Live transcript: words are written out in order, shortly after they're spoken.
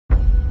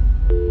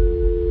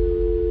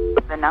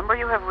number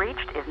you have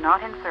reached is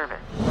not in service.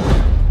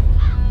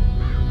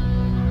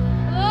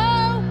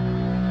 Hello?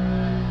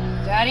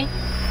 Daddy?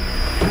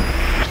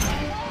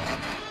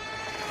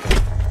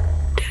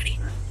 Daddy,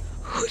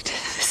 who did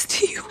this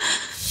to you?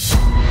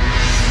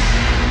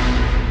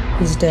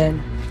 He's dead.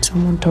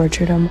 Someone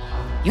tortured him.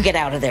 You get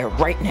out of there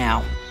right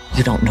now.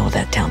 You don't know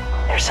that town.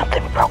 There's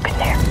something broken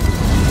there.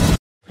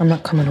 I'm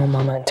not coming home,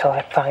 Mama, until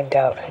I find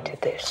out who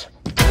did this.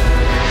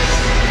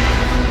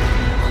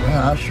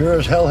 Well, I sure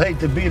as hell hate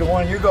to be the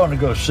one you're going to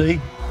go see.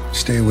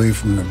 Stay away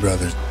from the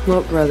brothers.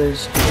 What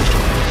brothers?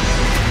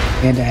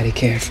 Your daddy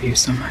cared for you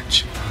so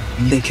much.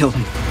 They killed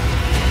him.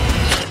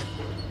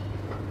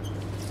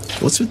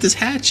 What's with this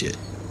hatchet?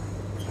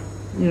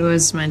 It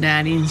was my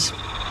daddy's.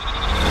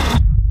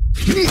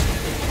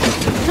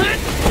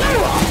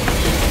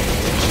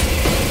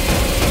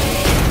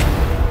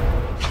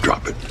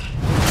 Drop it.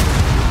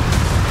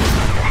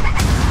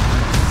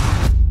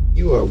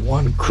 You are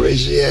one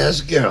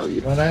crazy-ass girl,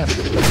 you know that?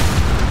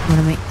 I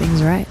want to make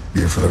things right.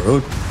 Here for the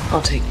road?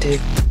 I'll take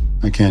Dick.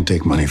 I can't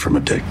take money from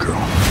a dead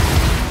girl.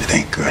 It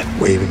ain't good.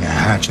 Waving a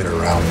hatchet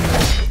around,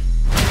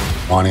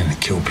 wanting to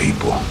kill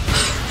people.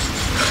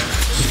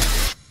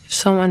 If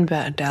someone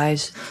bad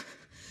dies,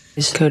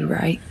 it's good,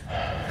 right?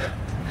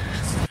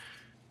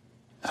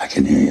 I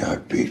can hear your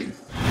heart beating.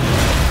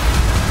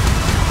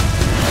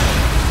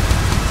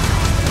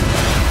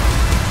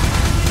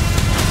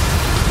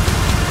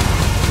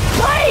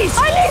 Please! I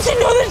need to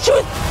know the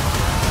truth!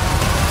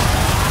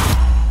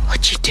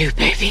 What'd you do,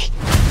 baby?